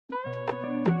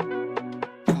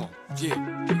Yeah,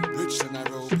 rich to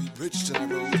Nairobi, rich to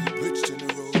Nairobi, rich to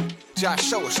Nairobi. Josh,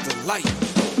 show us the light.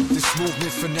 This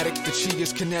movement phonetic, the chi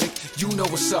is kinetic. You know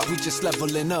what's up, we just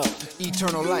leveling up.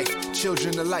 Eternal life,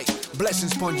 children of light.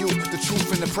 Blessings upon you, the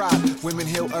truth and the pride. Women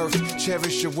heal earth,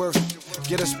 cherish your worth.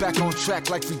 Get us back on track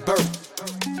like we birth.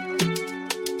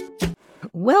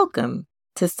 Welcome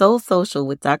to Soul Social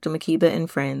with Dr. Makiba and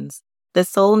friends, the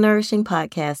soul-nourishing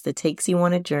podcast that takes you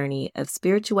on a journey of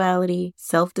spirituality,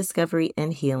 self-discovery,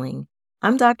 and healing.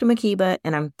 I'm Dr. Makiba,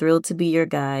 and I'm thrilled to be your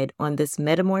guide on this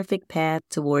metamorphic path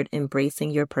toward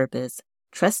embracing your purpose,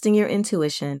 trusting your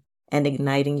intuition, and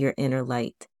igniting your inner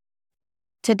light.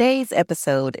 Today's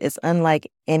episode is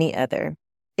unlike any other.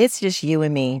 It's just you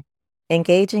and me,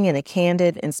 engaging in a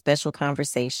candid and special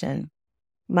conversation.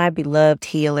 My beloved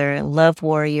healer, love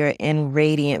warrior, and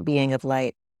radiant being of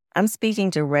light, I'm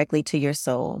speaking directly to your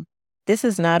soul. This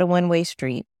is not a one-way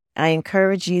street. I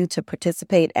encourage you to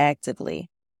participate actively.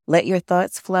 Let your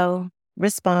thoughts flow,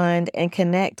 respond, and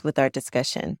connect with our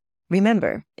discussion.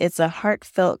 Remember, it's a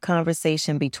heartfelt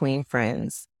conversation between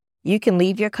friends. You can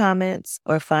leave your comments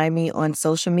or find me on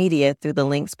social media through the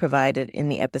links provided in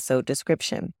the episode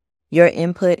description. Your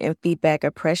input and feedback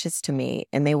are precious to me,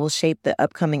 and they will shape the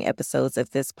upcoming episodes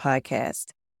of this podcast.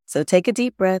 So take a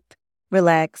deep breath,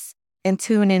 relax, and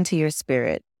tune into your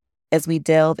spirit. As we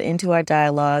delve into our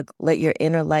dialogue, let your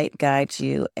inner light guide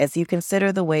you as you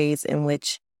consider the ways in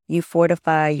which you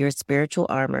fortify your spiritual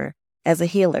armor as a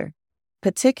healer,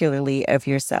 particularly of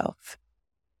yourself.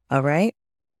 All right,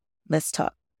 let's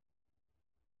talk.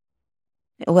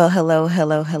 Well,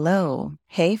 hello.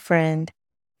 Hey, friend.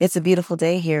 It's a beautiful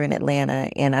day here in Atlanta,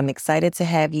 and I'm excited to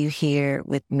have you here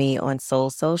with me on Soul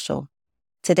Social.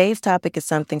 Today's topic is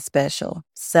something special,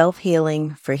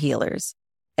 self-healing for healers.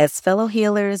 As fellow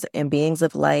healers and beings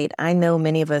of light, I know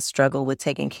many of us struggle with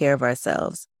taking care of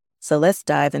ourselves. So let's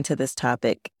dive into this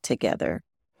topic together.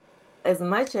 As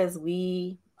much as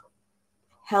we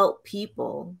help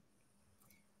people,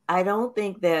 I don't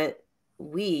think that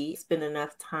we spend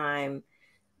enough time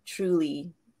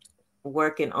truly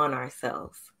working on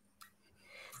ourselves.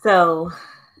 So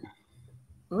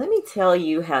let me tell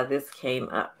you how this came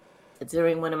up.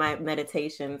 During one of my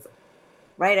meditations,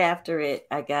 right after it,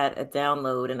 I got a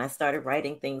download and I started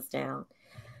writing things down.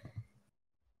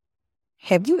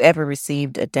 Have you ever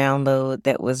received a download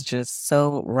that was just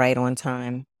so right on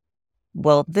time?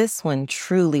 Well, this one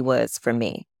truly was for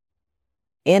me.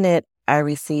 In it, I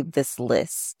received this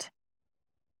list.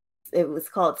 It was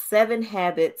called 7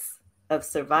 Habits of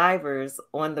Survivors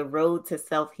on the Road to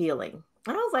Self-Healing.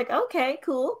 And I was like, okay,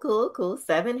 cool.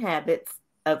 7 Habits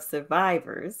of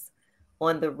Survivors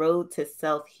on the Road to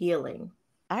Self-Healing.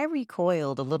 I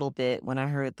recoiled a little bit when I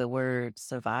heard the word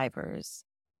survivors.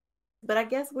 But I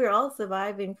guess we're all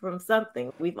surviving from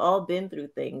something. We've all been through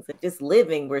things. Just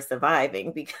living, we're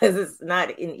surviving because it's not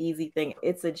an easy thing.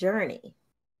 It's a journey.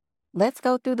 Let's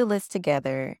go through the list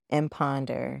together and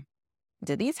ponder.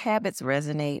 Do these habits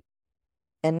resonate?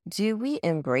 And do we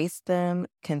embrace them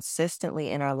consistently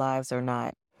in our lives or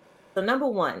not? So number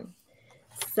 1,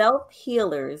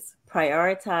 self-healers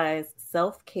prioritize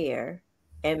self-care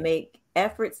and make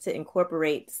efforts to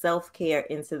incorporate self-care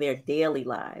into their daily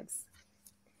lives.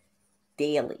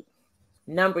 Daily.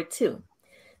 Number 2,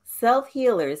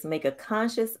 self-healers make a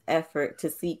conscious effort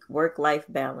to seek work-life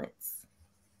balance.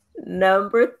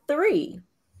 Number 3,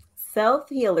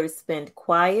 self-healers spend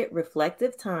quiet,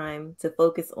 reflective time to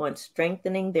focus on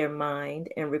strengthening their mind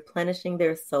and replenishing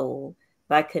their soul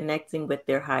by connecting with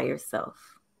their higher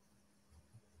self.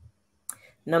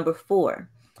 Number 4,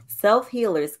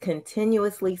 self-healers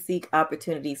continuously seek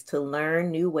opportunities to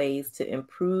learn new ways to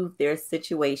improve their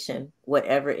situation,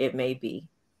 whatever it may be.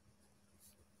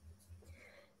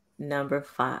 Number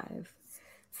 5,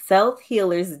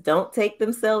 self-healers don't take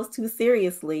themselves too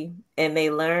seriously, and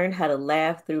they learn how to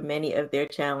laugh through many of their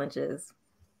challenges.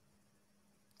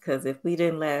 Because if we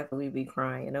didn't laugh, we'd be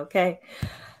crying, okay?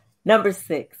 Number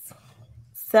 6,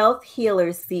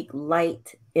 self-healers seek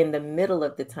light in the middle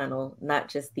of the tunnel, not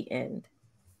just the end.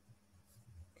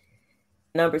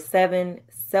 Number 7,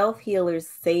 self-healers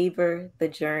savor the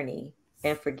journey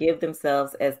and forgive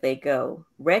themselves as they go,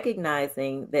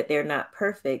 recognizing that they're not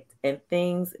perfect and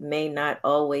things may not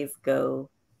always go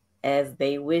as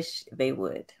they wish they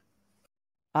would.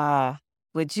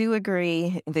 Would you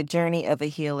agree the journey of a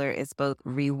healer is both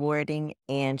rewarding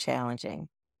and challenging?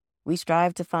 We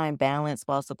strive to find balance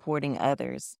while supporting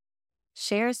others.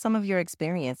 Share some of your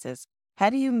experiences. How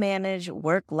do you manage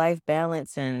work-life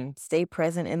balance and stay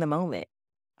present in the moment?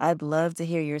 I'd love to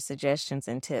hear your suggestions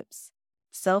and tips.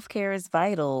 Self-care is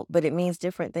vital, but it means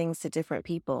different things to different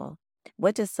people.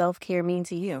 What does self-care mean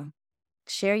to you?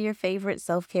 Share your favorite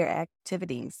self-care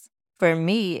activities. For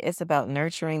me, it's about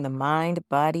nurturing the mind,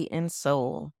 body, and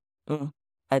soul.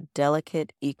 A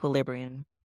delicate equilibrium.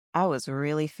 I was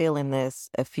really feeling this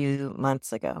a few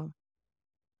months ago.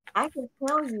 I can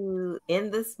tell you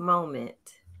in this moment,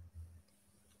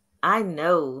 I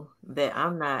know that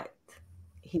I'm not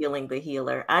healing the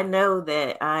healer. I know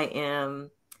that I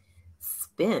am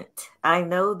spent. I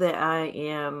know that I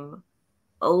am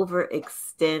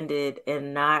overextended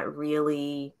and not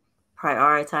really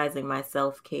prioritizing my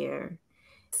self care.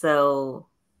 So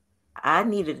I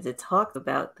needed to talk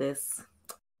about this.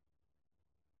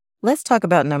 Let's talk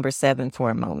about number 7 for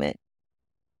a moment.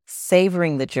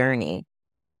 Savoring the journey.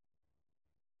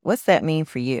 What's that mean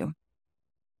for you?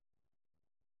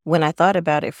 When I thought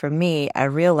about it for me, I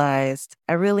realized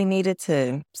I really needed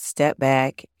to step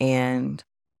back and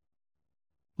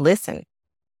listen,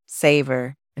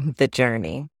 savor the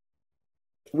journey.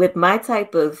 With my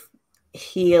type of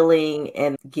healing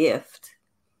and gift,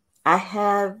 I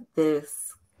have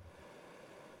this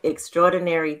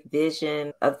extraordinary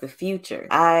vision of the future.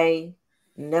 I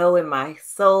know in my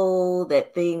soul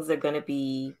that things are going to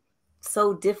be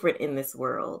so different in this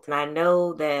world. And I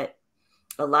know that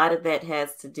a lot of that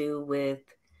has to do with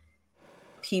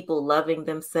people loving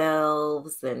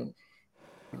themselves and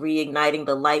reigniting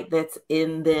the light that's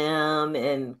in them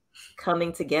and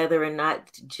coming together and not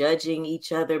judging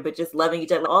each other, but just loving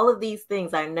each other. All of these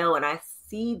things I know, and I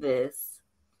see this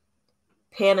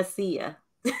panacea,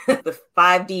 the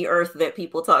 5D earth that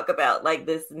people talk about, like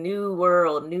this new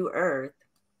world, new earth.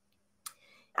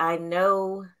 I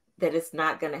know that it's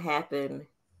not going to happen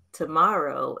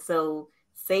tomorrow. So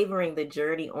savoring the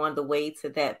journey on the way to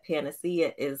that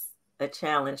panacea is a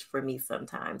challenge for me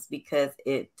sometimes because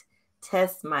it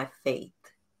tests my faith.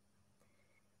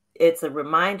 It's a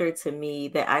reminder to me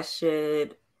that I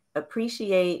should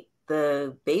appreciate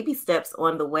the baby steps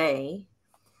on the way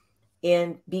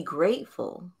and be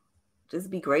grateful. Just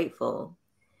be grateful.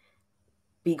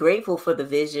 Be grateful for the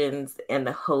visions and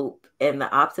the hope and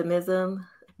the optimism.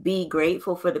 Be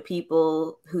grateful for the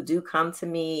people who do come to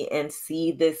me and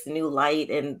see this new light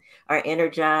and are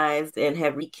energized and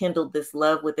have rekindled this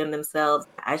love within themselves.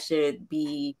 I should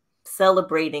be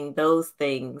celebrating those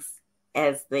things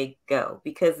as they go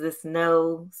because it's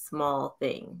no small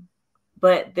thing.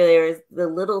 But there's the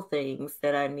little things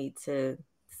that I need to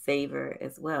savor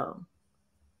as well.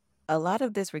 A lot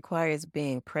of this requires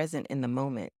being present in the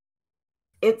moment.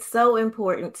 It's so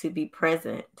important to be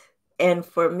present. And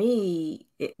for me,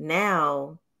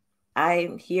 now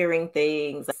I'm hearing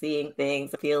things, seeing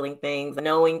things, feeling things,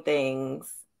 knowing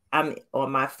things. I'm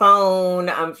on my phone.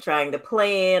 I'm trying to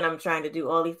plan. I'm trying to do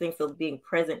all these things. So being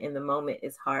present in the moment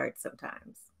is hard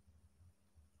sometimes.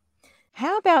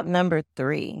 How about number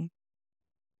 3?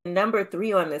 Number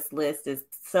 3 on this list is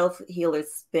self-healers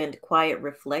spend quiet,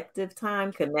 reflective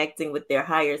time connecting with their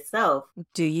higher self.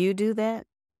 Do you do that?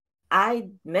 I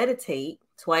meditate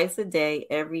twice a day,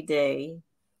 every day.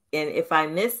 And if I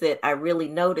miss it, I really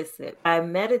notice it. I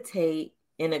meditate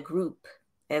in a group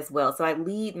as well. So I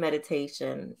lead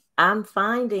meditation. I'm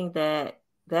finding that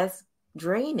that's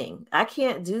draining. I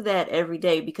can't do that every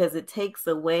day because it takes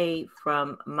away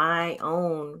from my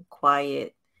own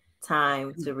quiet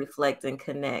time to reflect and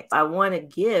connect. I want to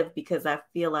give because I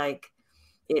feel like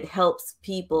it helps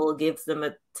people, gives them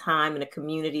a time and a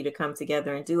community to come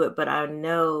together and do it. But I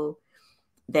know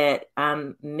that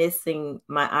I'm missing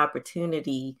my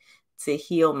opportunity to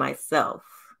heal myself.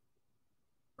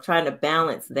 Trying to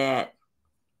balance that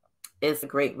is a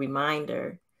great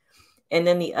reminder. And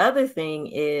then the other thing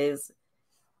is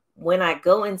when I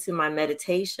go into my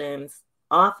meditations,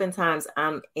 oftentimes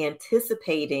I'm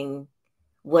anticipating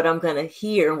what I'm going to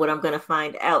hear and what I'm going to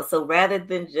find out. So rather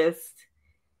than just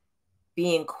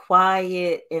being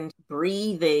quiet and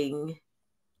breathing,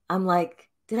 I'm like,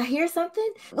 did I hear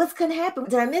something? What's going to happen?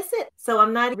 Did I miss it? So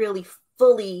I'm not really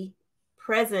fully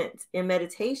present in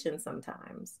meditation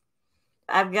sometimes.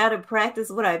 I've got to practice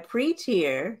what I preach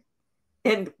here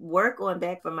and work on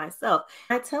that for myself.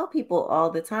 I tell people all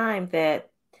the time that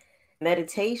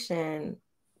meditation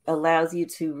allows you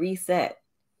to reset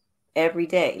every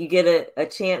day. You get a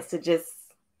chance to just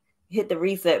hit the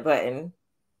reset button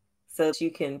so that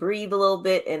you can breathe a little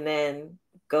bit and then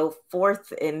go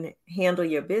forth and handle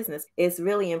your business. It's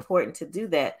really important to do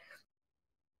that.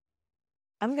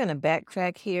 I'm going to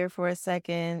backtrack here for a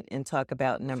second and talk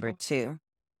about number 2.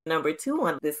 Number 2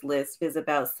 on this list is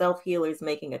about self-healers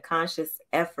making a conscious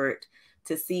effort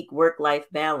to seek work-life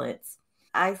balance.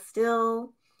 I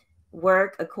still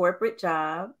work a corporate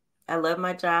job. I love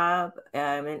my job.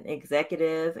 I'm an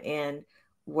executive and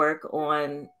work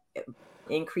on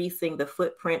increasing the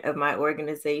footprint of my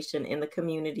organization in the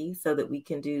community so that we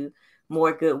can do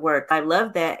more good work. I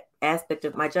love that aspect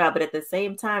of my job, but at the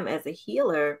same time, as a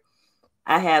healer,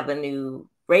 I have a new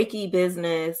Reiki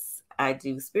business. I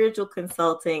do spiritual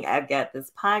consulting. I've got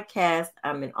this podcast.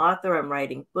 I'm an author. I'm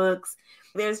writing books.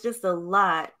 There's just a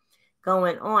lot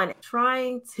going on.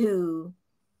 Trying to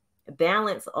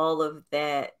balance all of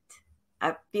that,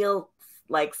 I feel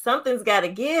like something's got to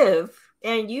give.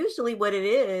 And usually what it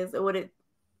is, or what it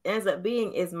ends up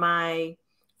being, is my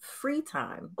free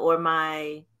time, or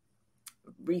my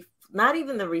not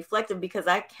even the reflective, because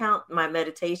I count my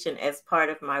meditation as part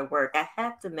of my work. I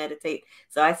have to meditate,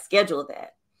 so I schedule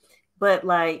that. But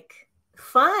like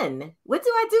fun, what do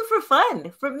I do for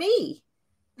fun? For me,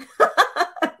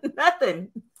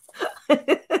 nothing.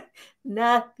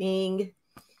 Nothing.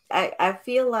 I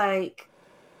feel like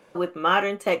with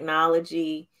modern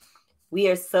technology, we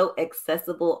are so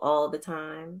accessible all the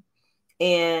time.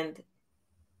 And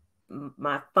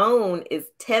my phone is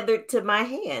tethered to my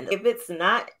hand. If it's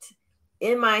not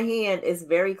in my hand, it's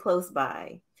very close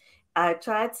by. I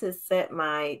try to set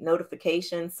my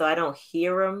notifications so I don't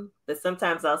hear them, but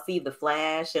sometimes I'll see the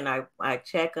flash and I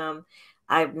check them.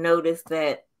 I've noticed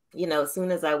that, as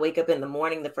soon as I wake up in the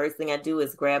morning, the first thing I do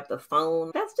is grab the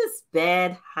phone. That's just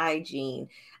bad hygiene.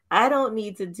 I don't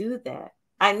need to do that.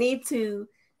 I need to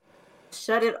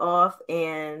shut it off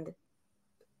and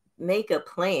make a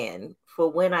plan for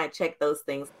when I check those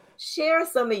things. Share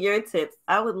some of your tips.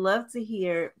 I would love to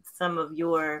hear some of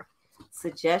your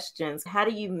suggestions. How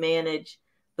do you manage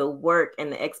the work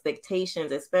and the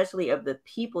expectations, especially of the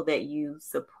people that you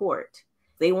support?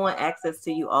 They want access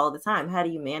to you all the time. How do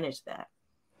you manage that?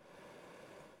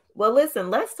 Well, listen,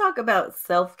 let's talk about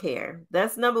self-care.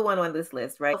 That's number one on this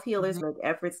list, right? Healers make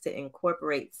efforts to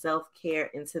incorporate self-care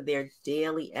into their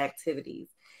daily activities.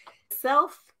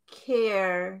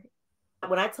 Self-care,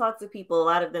 when I talk to people, a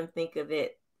lot of them think of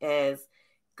it as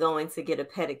going to get a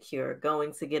pedicure,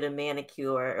 going to get a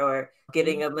manicure, or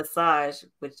getting a massage,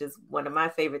 which is one of my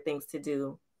favorite things to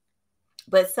do.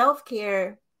 But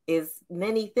self-care is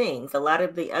many things. A lot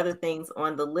of the other things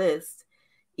on the list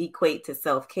equate to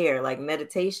self-care, like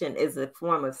meditation is a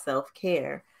form of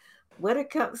self-care. What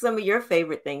are some of your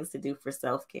favorite things to do for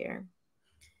self-care?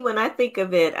 When I think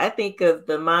of it, I think of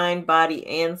the mind, body,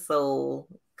 and soul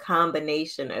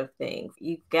combination of things.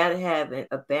 You've got to have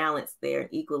a balance there,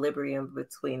 an equilibrium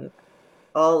between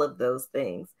all of those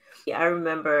things. I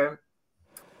remember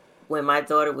when my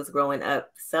daughter was growing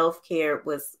up, self-care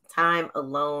was time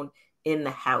alone in the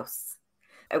house.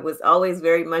 I was always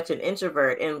very much an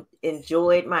introvert and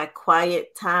enjoyed my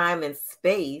quiet time and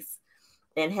space.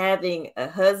 And having a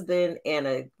husband and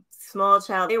a small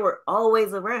child, they were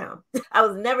always around. I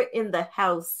was never in the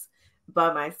house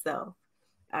by myself.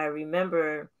 I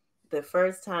remember the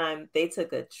first time they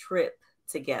took a trip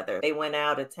together. They went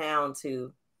out of town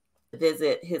to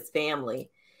visit his family.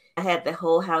 I had the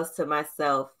whole house to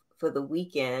myself for the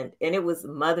weekend, and it was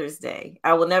Mother's Day.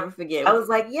 I will never forget. I was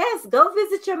like, yes, go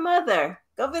visit your mother.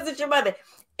 Go visit your mother.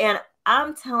 And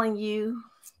I'm telling you,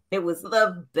 it was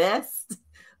the best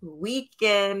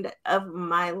weekend of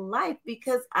my life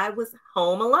because I was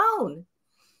home alone.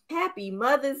 Happy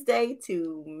Mother's Day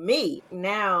to me.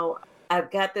 Now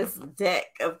I've got this deck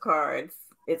of cards.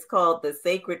 It's called the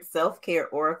Sacred Self-Care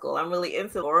Oracle. I'm really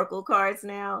into Oracle cards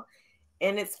now,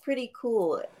 and it's pretty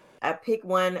cool. I pick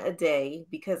one a day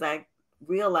because I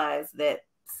realized that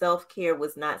self-care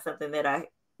was not something that I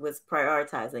was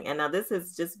prioritizing. And now this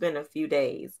has just been a few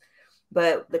days,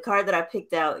 but the card that I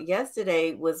picked out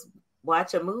yesterday was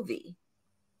watch a movie.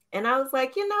 And I was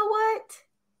like, you know what?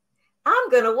 I'm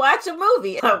going to watch a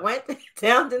movie. I went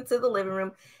down into the living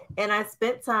room and I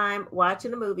spent time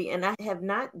watching a movie, and I have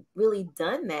not really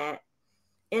done that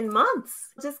in months.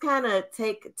 Just kind of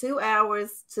take 2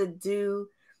 hours to do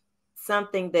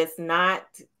something that's not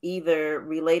either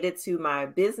related to my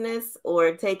business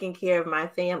or taking care of my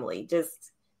family.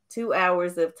 Just 2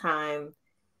 hours of time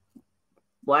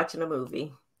watching a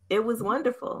movie. It was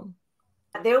wonderful.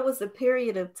 There was a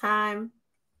period of time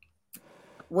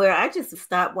where I just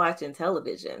stopped watching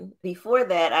television. Before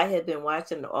that, I had been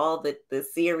watching all the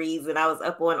series, and I was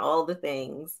up on all the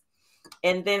things.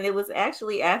 And then it was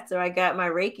actually after I got my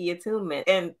Reiki attunement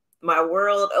and my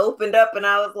world opened up, and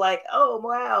I was like, oh,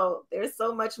 wow, there's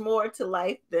so much more to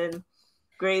life than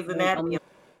Grey's Anatomy.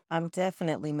 I'm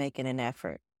definitely making an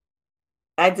effort.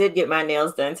 I did get my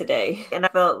nails done today, and I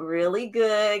felt really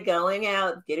good going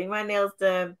out, getting my nails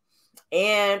done.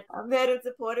 And I'm headed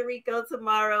to Puerto Rico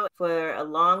tomorrow for a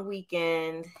long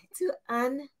weekend to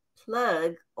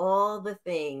unplug all the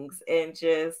things and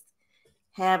just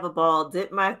have a ball,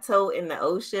 dip my toe in the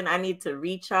ocean. I need to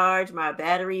recharge my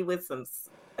battery with some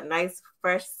nice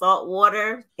fresh salt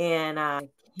water, and I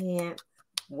can't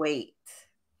wait.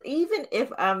 Even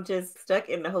if I'm just stuck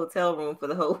in the hotel room for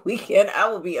the whole weekend, I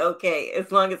will be okay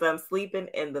as long as I'm sleeping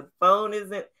and the phone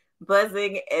isn't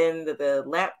buzzing and the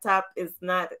laptop is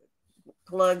not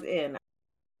plugged in.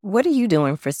 What are you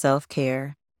doing for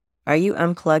self-care? Are you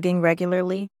unplugging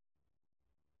regularly?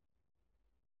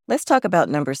 Let's talk about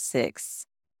number 6.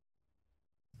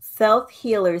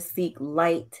 Self-healers seek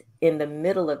light in the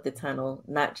middle of the tunnel,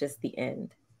 not just the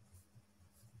end.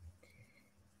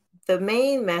 The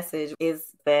main message is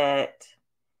that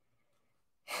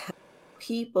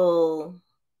people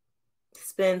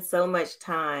spend so much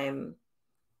time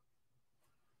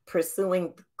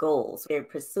pursuing goals. They're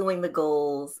pursuing the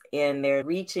goals and they're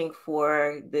reaching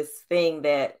for this thing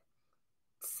that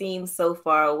seems so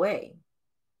far away.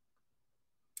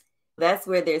 That's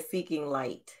where they're seeking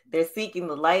light. They're seeking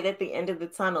the light at the end of the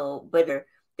tunnel, but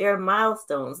there are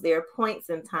milestones, there are points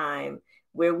in time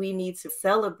where we need to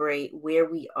celebrate where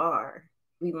we are.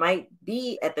 We might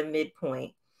be at the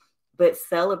midpoint, but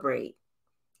celebrate,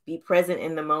 be present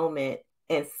in the moment,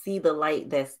 and see the light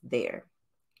that's there.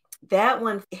 That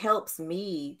one helps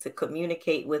me to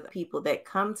communicate with people that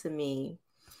come to me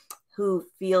who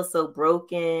feel so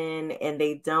broken and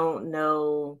they don't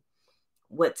know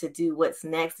what to do, what's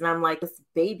next. And I'm like, it's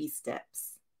baby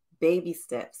steps, baby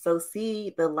steps. So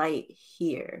see the light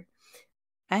here.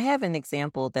 I have an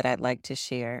example that I'd like to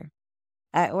share.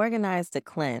 I organized a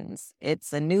cleanse.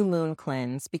 It's a new moon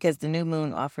cleanse because the new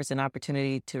moon offers an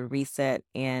opportunity to reset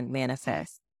and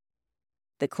manifest.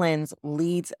 The cleanse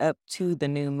leads up to the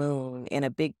new moon, and a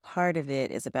big part of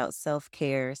it is about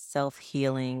self-care,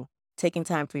 self-healing, taking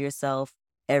time for yourself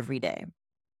every day.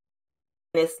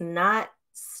 It's not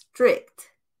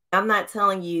strict. I'm not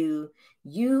telling you,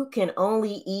 you can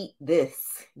only eat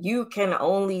this, you can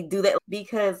only do that,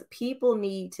 because people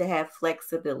need to have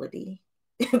flexibility.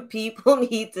 People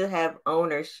need to have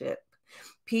ownership.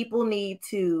 People need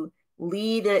to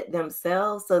lead it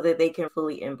themselves so that they can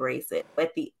fully embrace it.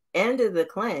 At the end of the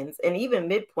cleanse, and even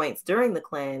midpoints during the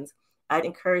cleanse, I'd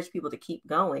encourage people to keep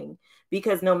going,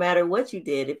 because no matter what you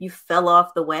did, if you fell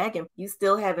off the wagon, you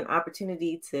still have an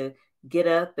opportunity to get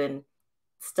up and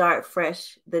start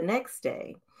fresh the next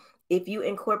day. If you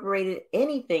incorporated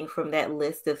anything from that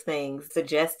list of things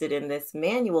suggested in this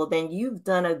manual, then you've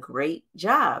done a great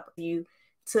job. You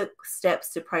took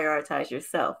steps to prioritize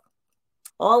yourself.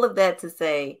 All of that to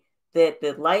say that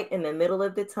the light in the middle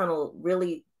of the tunnel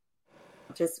really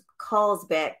just calls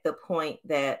back the point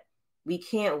that we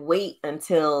can't wait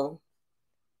until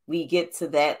we get to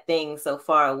that thing so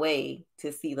far away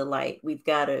to see the light. We've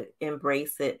got to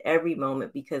embrace it every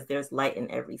moment, because there's light in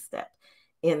every step.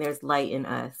 And there's light in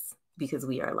us because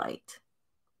we are light.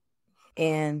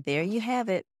 And there you have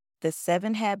it, the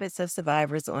 7 habits of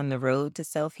survivors on the road to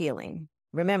self-healing.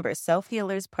 Remember,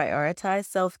 self-healers prioritize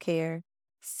self-care,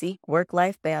 seek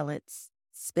work-life balance,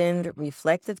 spend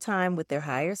reflective time with their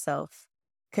higher self,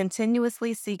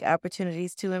 continuously seek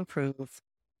opportunities to improve,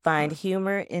 find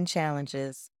humor in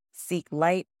challenges, seek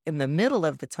light in the middle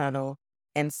of the tunnel,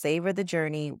 and savor the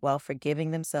journey while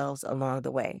forgiving themselves along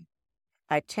the way.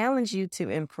 I challenge you to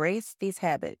embrace these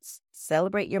habits,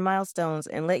 celebrate your milestones,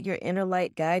 and let your inner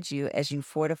light guide you as you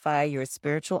fortify your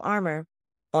spiritual armor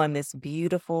on this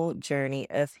beautiful journey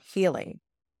of healing.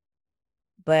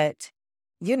 But,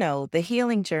 the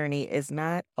healing journey is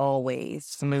not always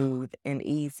smooth and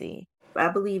easy. I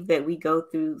believe that we go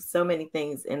through so many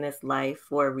things in this life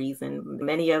for a reason.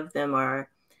 Many of them are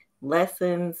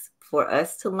lessons for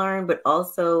us to learn, but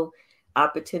also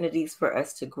opportunities for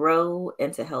us to grow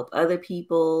and to help other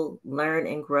people learn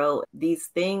and grow. These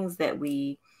things that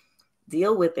we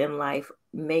deal with in life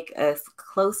make us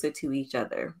closer to each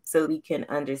other so we can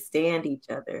understand each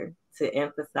other, to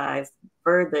emphasize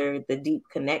further the deep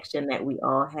connection that we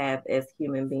all have as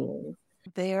human beings.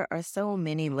 There are so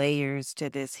many layers to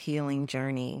this healing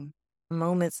journey,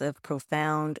 moments of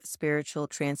profound spiritual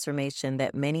transformation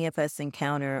that many of us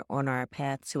encounter on our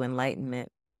path to enlightenment.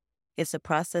 It's a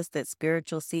process that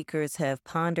spiritual seekers have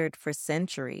pondered for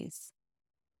centuries.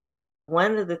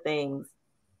 One of the things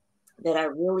that I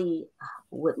really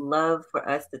would love for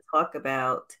us to talk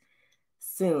about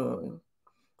soon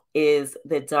is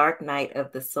the dark night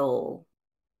of the soul.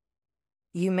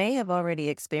 You may have already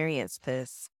experienced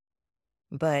this,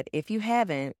 but if you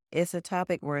haven't, it's a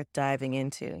topic worth diving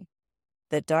into.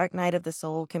 The dark night of the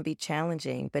soul can be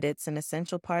challenging, but it's an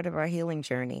essential part of our healing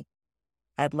journey.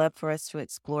 I'd love for us to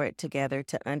explore it together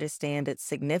to understand its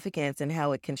significance and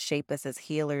how it can shape us as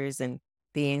healers and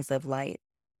beings of light.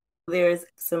 There's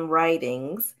some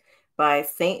writings by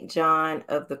St. John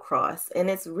of the Cross. And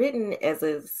it's written as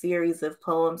a series of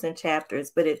poems and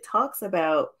chapters, but it talks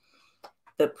about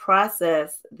the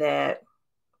process that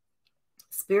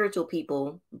spiritual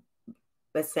people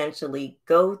essentially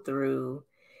go through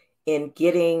in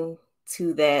getting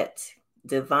to that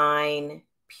divine,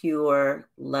 pure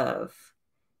love.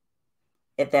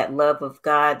 At that love of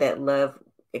God, that love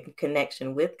in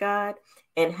connection with God,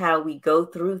 and how we go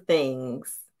through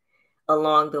things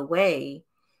along the way.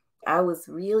 I was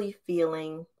really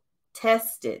feeling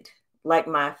tested, like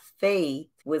my faith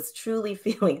was truly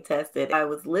feeling tested. I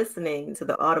was listening to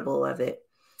the audible of it,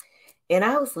 and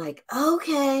I was like,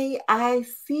 okay, I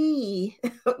see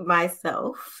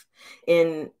myself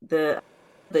in the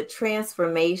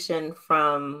transformation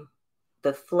from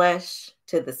the flesh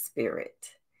to the spirit.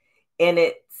 And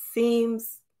it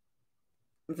seems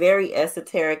very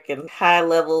esoteric and high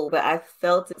level, but I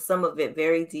felt some of it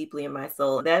very deeply in my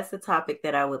soul. That's the topic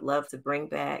that I would love to bring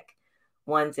back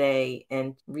one day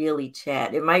and really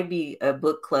chat. It might be a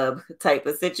book club type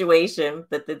of situation,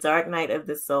 but the dark night of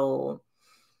the soul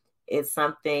is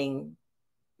something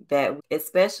that,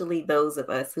 especially those of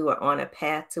us who are on a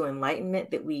path to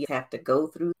enlightenment, that we have to go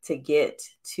through to get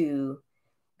to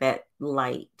that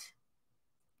light.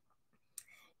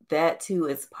 That too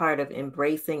is part of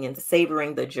embracing and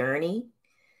savoring the journey,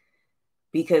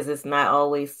 because it's not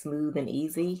always smooth and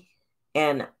easy.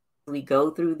 And we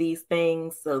go through these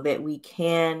things so that we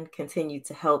can continue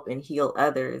to help and heal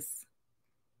others.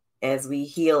 As we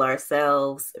heal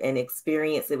ourselves and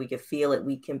experience it, we can feel it,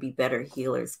 we can be better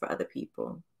healers for other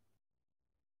people.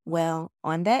 Well,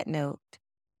 on that note,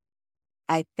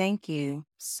 I thank you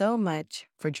so much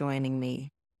for joining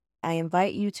me. I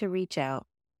invite you to reach out,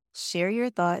 share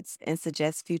your thoughts, and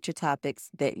suggest future topics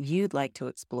that you'd like to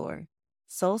explore.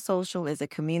 Soul Social is a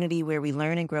community where we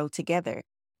learn and grow together,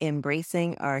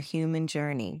 embracing our human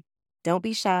journey. Don't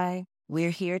be shy. We're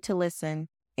here to listen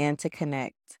and to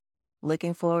connect.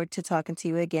 Looking forward to talking to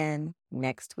you again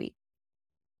next week.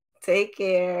 Take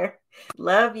care.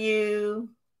 Love you.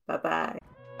 Bye-bye.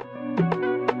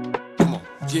 Come on,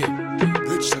 yeah.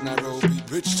 Bridge to Nairobi,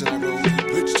 bridge to Nairobi,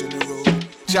 bridge to Nairobi.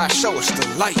 Jah, show us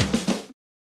the light.